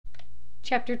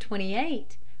Chapter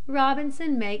 28.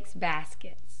 Robinson Makes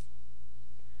Baskets.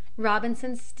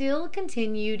 Robinson still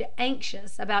continued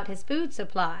anxious about his food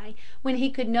supply when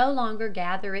he could no longer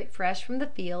gather it fresh from the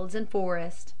fields and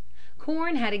forest.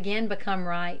 Corn had again become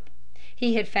ripe.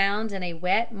 He had found in a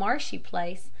wet, marshy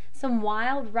place some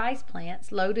wild rice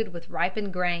plants loaded with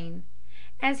ripened grain.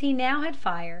 As he now had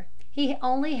fire, he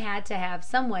only had to have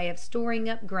some way of storing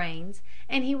up grains,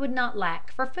 and he would not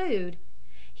lack for food.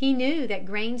 He knew that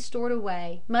grain stored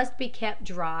away must be kept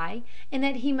dry, and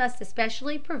that he must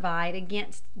especially provide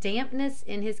against dampness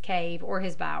in his cave or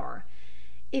his bower.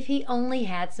 If he only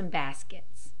had some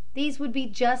baskets, these would be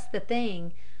just the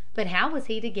thing, but how was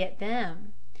he to get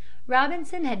them?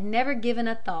 Robinson had never given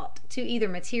a thought to either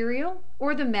material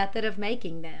or the method of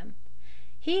making them.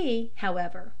 He,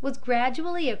 however, was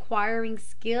gradually acquiring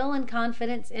skill and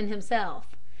confidence in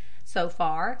himself. So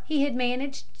far he had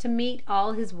managed to meet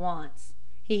all his wants.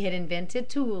 He had invented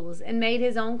tools and made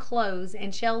his own clothes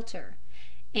and shelter.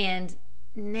 And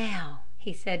now,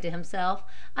 he said to himself,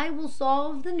 I will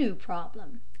solve the new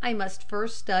problem. I must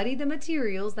first study the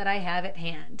materials that I have at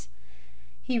hand.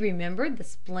 He remembered the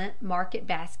splint market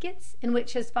baskets in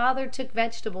which his father took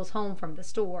vegetables home from the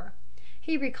store.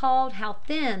 He recalled how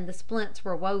thin the splints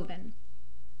were woven.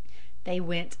 They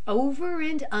went over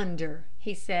and under,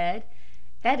 he said.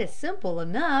 That is simple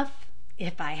enough,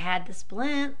 if I had the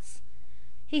splints.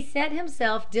 He set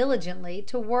himself diligently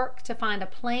to work to find a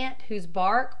plant whose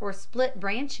bark or split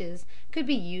branches could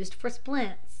be used for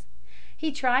splints.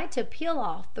 He tried to peel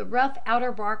off the rough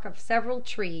outer bark of several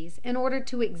trees in order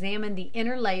to examine the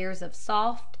inner layers of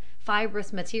soft,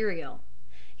 fibrous material.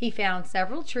 He found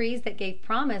several trees that gave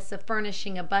promise of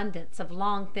furnishing abundance of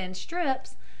long, thin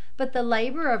strips, but the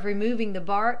labor of removing the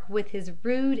bark with his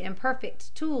rude,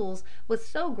 imperfect tools was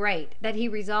so great that he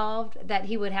resolved that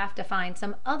he would have to find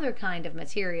some other kind of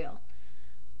material.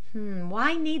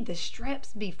 Why need the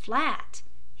strips be flat?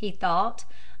 He thought.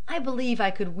 I believe I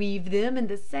could weave them in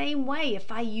the same way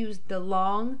if I used the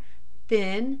long,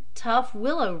 thin, tough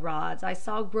willow rods I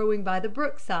saw growing by the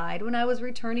brookside when I was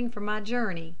returning from my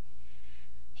journey.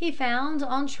 He found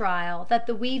on trial that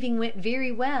the weaving went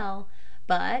very well,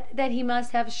 but that he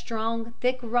must have strong,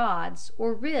 thick rods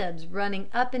or ribs running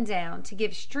up and down to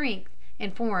give strength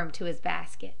and form to his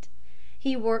basket.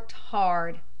 He worked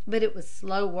hard, but it was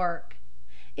slow work.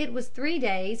 It was 3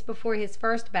 days before his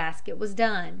first basket was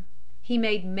done. He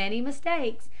made many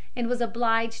mistakes and was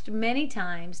obliged many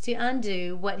times to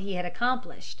undo what he had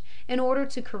accomplished in order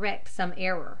to correct some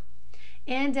error.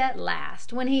 And at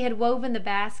last, when he had woven the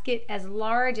basket as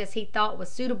large as he thought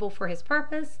was suitable for his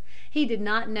purpose, he did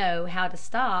not know how to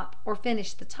stop or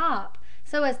finish the top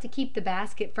so as to keep the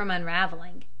basket from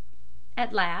unraveling.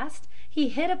 At last he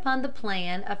hit upon the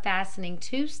plan of fastening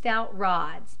 2 stout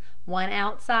rods, one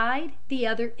outside, the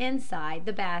other inside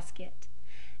the basket.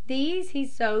 These he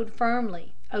sewed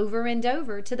firmly over and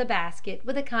over to the basket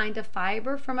with a kind of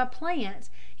fiber from a plant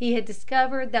he had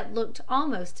discovered that looked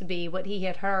almost to be what he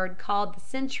had heard called the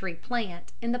century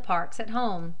plant in the parks at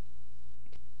home.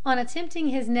 On attempting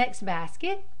his next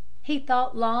basket, he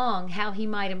thought long how he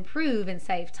might improve and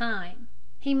save time.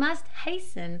 He must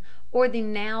hasten, or the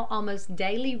now almost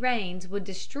daily rains would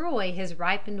destroy his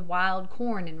ripened wild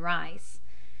corn and rice.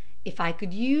 If I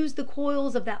could use the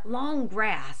coils of that long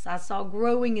grass I saw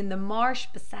growing in the marsh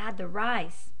beside the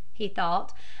rice, he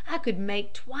thought, I could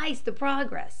make twice the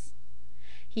progress.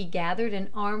 He gathered an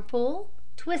armful,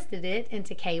 twisted it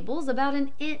into cables about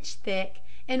an inch thick,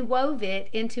 and wove it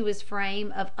into his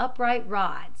frame of upright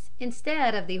rods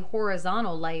instead of the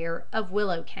horizontal layer of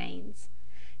willow canes.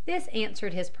 This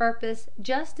answered his purpose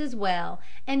just as well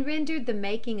and rendered the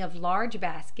making of large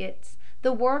baskets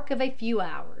the work of a few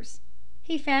hours.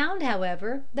 He found,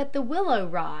 however, that the willow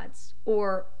rods,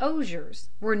 or osiers,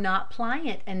 were not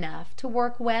pliant enough to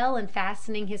work well in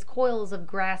fastening his coils of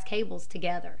grass cables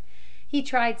together. He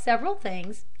tried several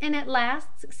things, and at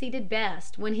last succeeded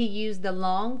best when he used the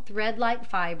long thread-like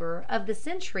fiber of the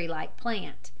century-like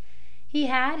plant. He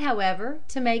had, however,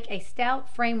 to make a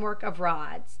stout framework of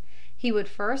rods. He would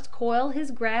first coil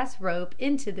his grass rope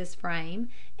into this frame,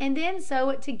 and then sew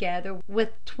it together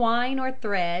with twine or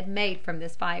thread made from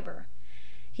this fiber.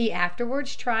 He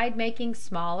afterwards tried making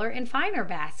smaller and finer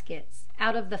baskets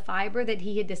out of the fiber that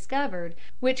he had discovered,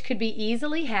 which could be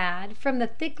easily had from the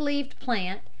thick-leaved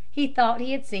plant he thought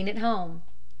he had seen at home.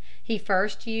 He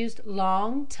first used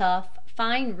long, tough,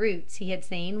 fine roots he had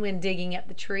seen when digging up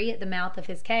the tree at the mouth of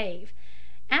his cave.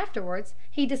 Afterwards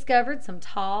he discovered some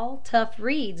tall, tough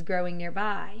reeds growing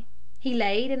nearby. He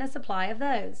laid in a supply of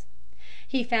those.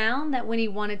 He found that when he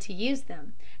wanted to use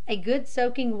them, a good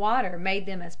soaking water made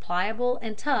them as pliable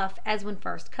and tough as when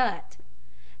first cut.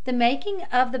 The making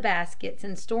of the baskets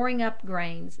and storing up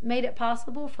grains made it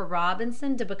possible for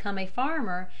Robinson to become a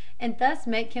farmer and thus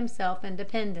make himself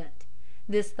independent.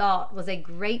 This thought was a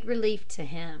great relief to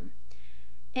him.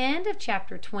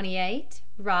 CHAPTER XXIX.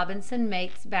 Robinson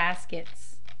makes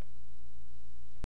baskets.